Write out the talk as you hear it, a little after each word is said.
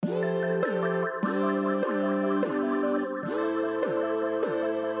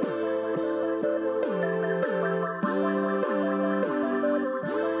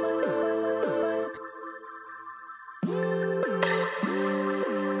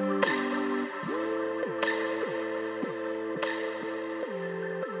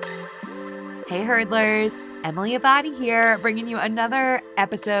Hey hurdlers, Emily Abadi here, bringing you another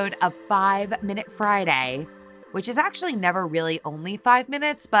episode of 5 Minute Friday, which is actually never really only 5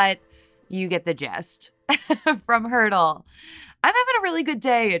 minutes, but you get the gist. From Hurdle. I'm having a really good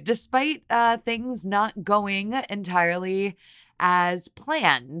day, despite things not going entirely as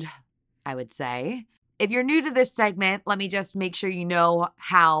planned, I would say. If you're new to this segment, let me just make sure you know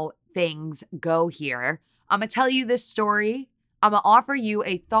how things go here. I'm going to tell you this story. I'm going to offer you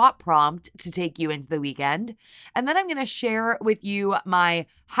a thought prompt to take you into the weekend. And then I'm going to share with you my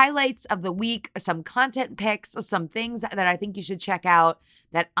highlights of the week, some content picks, some things that I think you should check out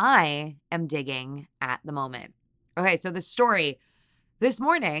that I am digging at the moment. Okay, so the story. This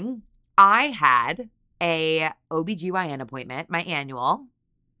morning, I had a OBGYN appointment, my annual,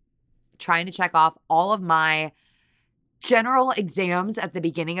 trying to check off all of my general exams at the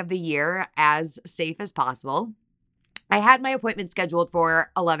beginning of the year as safe as possible. I had my appointment scheduled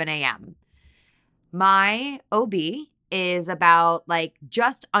for 11 a.m. My OB is about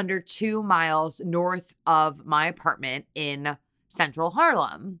just under 2 miles north of my apartment in central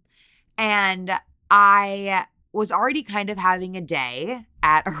Harlem. And I was already kind of having a day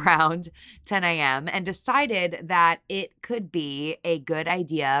at around 10 a.m. and decided that it could be a good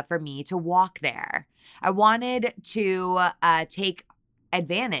idea for me to walk there. I wanted to take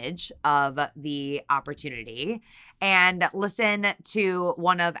advantage of the opportunity and listen to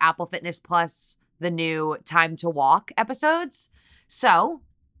one of Apple Fitness Plus, the new Time to Walk episodes. So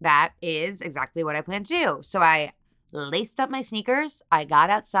that is exactly what I plan to do. So I laced up my sneakers. I got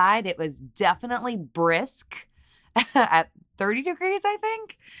outside. It was definitely brisk at 30 degrees, I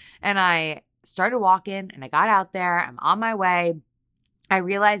think. And I started walking and I got out there. I'm on my way. I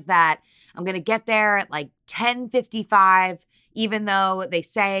realized that I'm going to get there at 10:55, even though they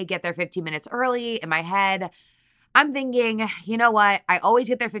say get there 15 minutes early. In my head, I'm thinking, you know what? I always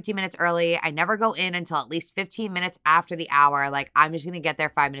get there 15 minutes early. I never go in until at least 15 minutes after the hour. I'm just going to get there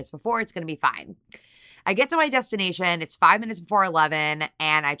 5 minutes before. It's going to be fine. I get to my destination. It's 5 minutes before 11,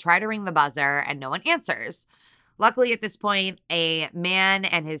 and I try to ring the buzzer, and no one answers. Luckily, at this point, a man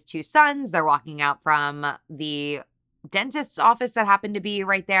and his 2 sons, they're walking out from the dentist's office that happened to be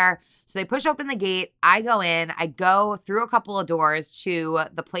right there. So they push open the gate. I go in. I go through a couple of doors to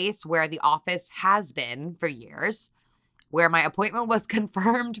the place where the office has been for years, where my appointment was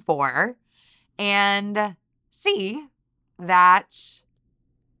confirmed for, and see that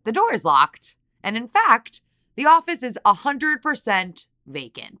the door is locked. And in fact, the office is 100%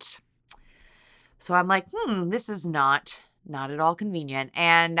 vacant. So I'm like, this is not at all convenient.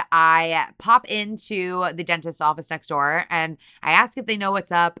 And I pop into the dentist's office next door and I ask if they know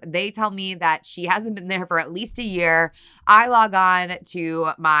what's up. They tell me that she hasn't been there for at least a year. I log on to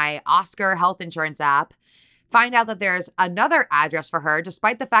my Oscar health insurance app, find out that there's another address for her,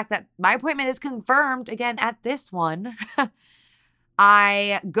 despite the fact that my appointment is confirmed again at this one.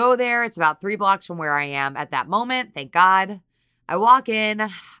 I go there. It's about 3 blocks from where I am at that moment. Thank God. I walk in.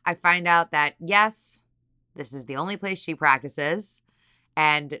 I find out that, yes, this is the only place she practices.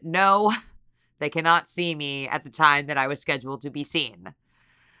 And no, they cannot see me at the time that I was scheduled to be seen.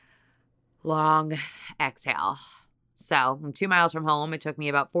 Long exhale. So I'm 2 miles from home. It took me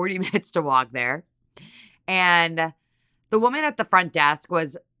about 40 minutes to walk there. And the woman at the front desk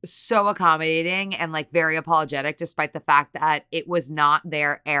was so accommodating and very apologetic, despite the fact that it was not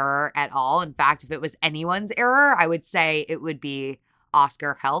their error at all. In fact, if it was anyone's error, I would say it would be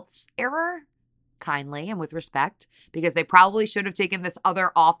Oscar Health's error, kindly and with respect, because they probably should have taken this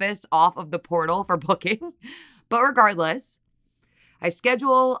other office off of the portal for booking. But regardless, I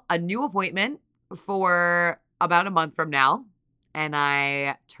schedule a new appointment for about a month from now, and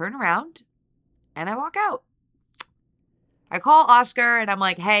I turn around and I walk out. I call Oscar and I'm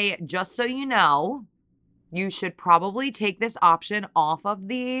like, hey, just so you know, you should probably take this option off of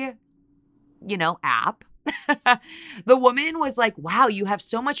the, app. The woman was like, wow, you have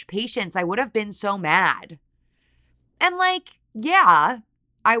so much patience. I would have been so mad. And yeah,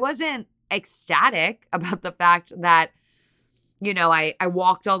 I wasn't ecstatic about the fact that, I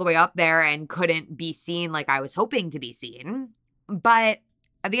walked all the way up there and couldn't be seen like I was hoping to be seen. But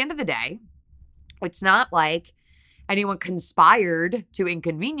at the end of the day, it's not like anyone conspired to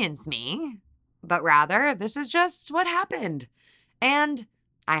inconvenience me, but rather this is just what happened. And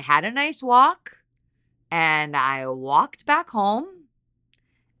I had a nice walk and I walked back home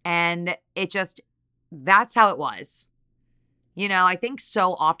and that's how it was. I think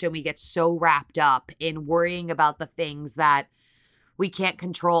so often we get so wrapped up in worrying about the things that we can't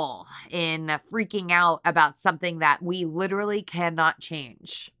control, in freaking out about something that we literally cannot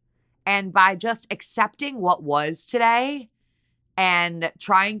change. And by just accepting what was today and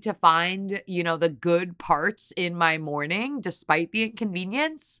trying to find, the good parts in my morning despite the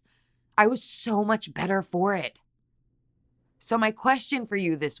inconvenience, I was so much better for it. So my question for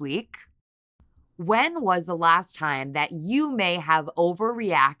you this week: when was the last time that you may have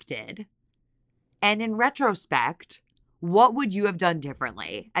overreacted? And in retrospect, what would you have done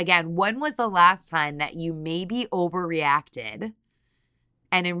differently? Again, when was the last time that you maybe overreacted?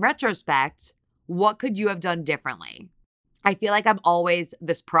 And in retrospect, what could you have done differently? I feel like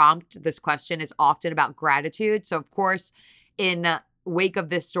this question is often about gratitude. So of course, in wake of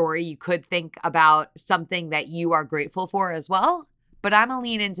this story, you could think about something that you are grateful for as well. But I'm going to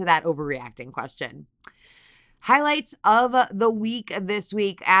lean into that overreacting question. Highlights of the week this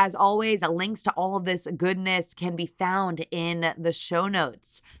week. As always, links to all of this goodness can be found in the show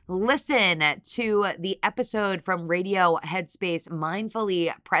notes. Listen to the episode from Radio Headspace,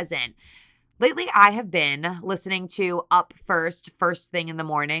 Mindfully Present. Lately, I have been listening to Up first thing in the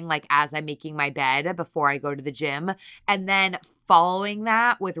morning, like as I'm making my bed before I go to the gym, and then following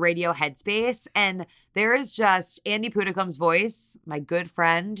that with Radio Headspace. And there is just Andy Puddicombe's voice, my good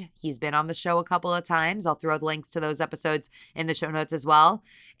friend. He's been on the show a couple of times. I'll throw the links to those episodes in the show notes as well.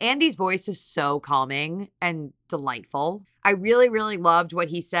 Andy's voice is so calming and delightful. I really, really loved what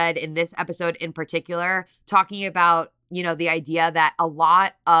he said in this episode in particular, talking about, the idea that a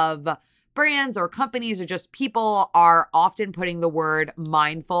lot of brands or companies or just people are often putting the word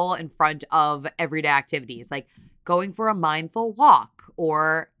mindful in front of everyday activities, like going for a mindful walk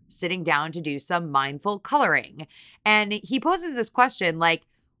or sitting down to do some mindful coloring. And he poses this question like,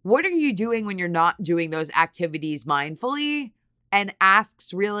 what are you doing when you're not doing those activities mindfully? And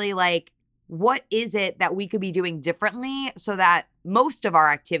asks really like, what is it that we could be doing differently so that most of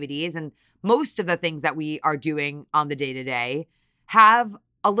our activities and most of the things that we are doing on the day-to-day have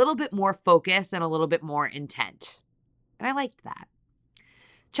a little bit more focus and a little bit more intent. And I liked that.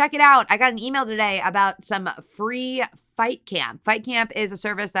 Check it out. I got an email today about some free Fight Camp. Fight Camp is a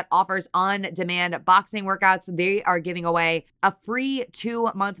service that offers on-demand boxing workouts. They are giving away a free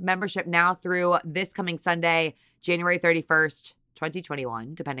 2-month membership now through this coming Sunday, January 31st,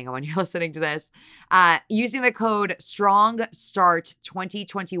 2021, depending on when you're listening to this, using the code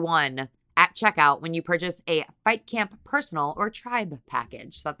STRONGSTART2021 at checkout when you purchase a Fight Camp personal or tribe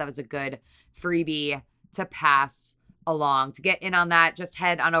package. Thought that was a good freebie to pass along. To get in on that, just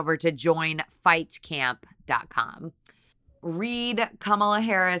head on over to joinfightcamp.com. Read Kamala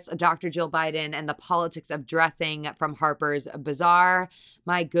Harris, Dr. Jill Biden, and the Politics of Dressing from Harper's Bazaar.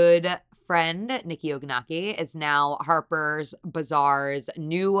 My good friend, Nikki Ogunaki, is now Harper's Bazaar's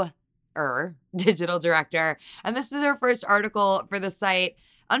new digital director. And this is her first article for the site,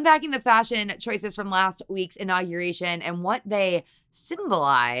 unpacking the fashion choices from last week's inauguration and what they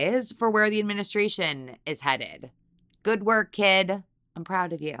symbolize for where the administration is headed. Good work, kid. I'm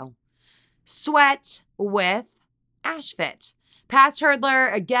proud of you. Sweat with AshFit. Past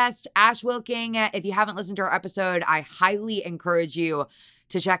hurdler, a guest, Ash Wilking. If you haven't listened to her episode, I highly encourage you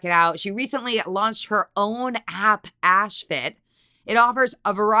to check it out. She recently launched her own app, AshFit. It offers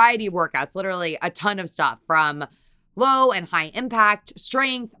a variety of workouts, literally a ton of stuff, from low and high impact,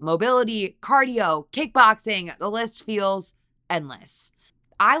 strength, mobility, cardio, kickboxing. The list feels endless.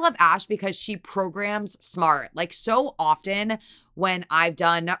 I love Ash because she programs smart. Like so often when I've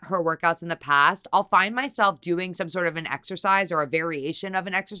done her workouts in the past, I'll find myself doing some sort of an exercise or a variation of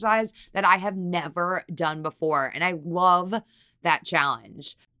an exercise that I have never done before. And I love that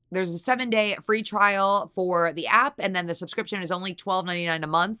challenge. There's a 7-day free trial for the app, and then the subscription is only $12.99 a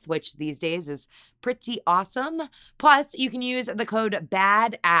month, which these days is pretty awesome. Plus, you can use the code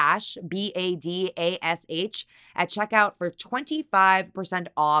BADASH, BADASH, at checkout for 25%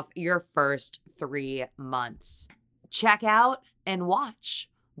 off your first 3 months. Check out and watch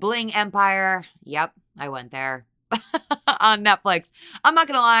Bling Empire. Yep, I went there. On Netflix. I'm not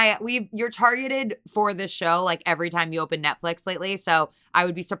gonna lie, you're targeted for this show like every time you open Netflix lately, so I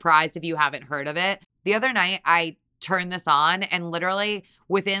would be surprised if you haven't heard of it. The other night, I turned this on and literally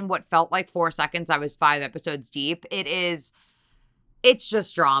within what felt like 4 seconds, I was 5 episodes deep. It's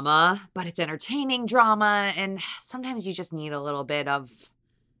just drama, but it's entertaining drama, and sometimes you just need a little bit of,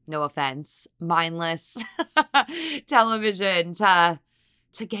 no offense, mindless television to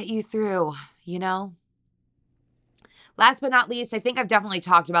get you through, you know? Last but not least, I think I've definitely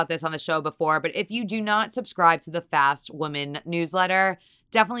talked about this on the show before, but if you do not subscribe to the Fast Woman newsletter,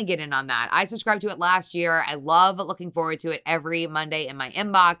 definitely get in on that. I subscribed to it last year. I love looking forward to it every Monday in my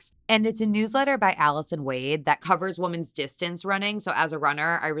inbox. And it's a newsletter by Allison Wade that covers women's distance running. So as a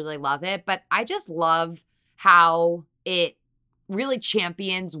runner, I really love it. But I just love how it really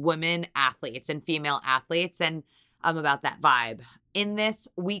champions women athletes and female athletes. And about that vibe. In this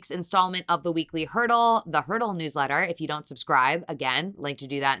week's installment of the Weekly Hurdle, the Hurdle newsletter, if you don't subscribe, again, link to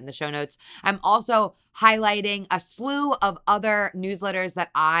do that in the show notes. I'm also highlighting a slew of other newsletters that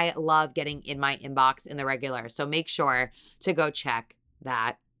I love getting in my inbox in the regular. So make sure to go check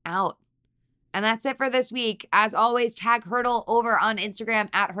that out. And that's it for this week. As always, tag Hurdle over on Instagram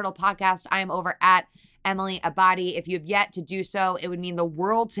at Hurdle Podcast. I am over at Emily Abadi. If you have yet to do so, it would mean the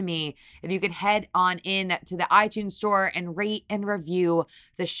world to me if you could head on in to the iTunes store and rate and review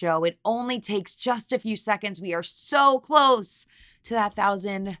the show. It only takes just a few seconds. We are so close to that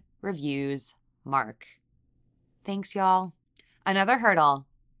 1,000 reviews mark. Thanks, y'all. Another hurdle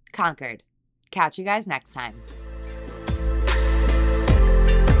conquered. Catch you guys next time.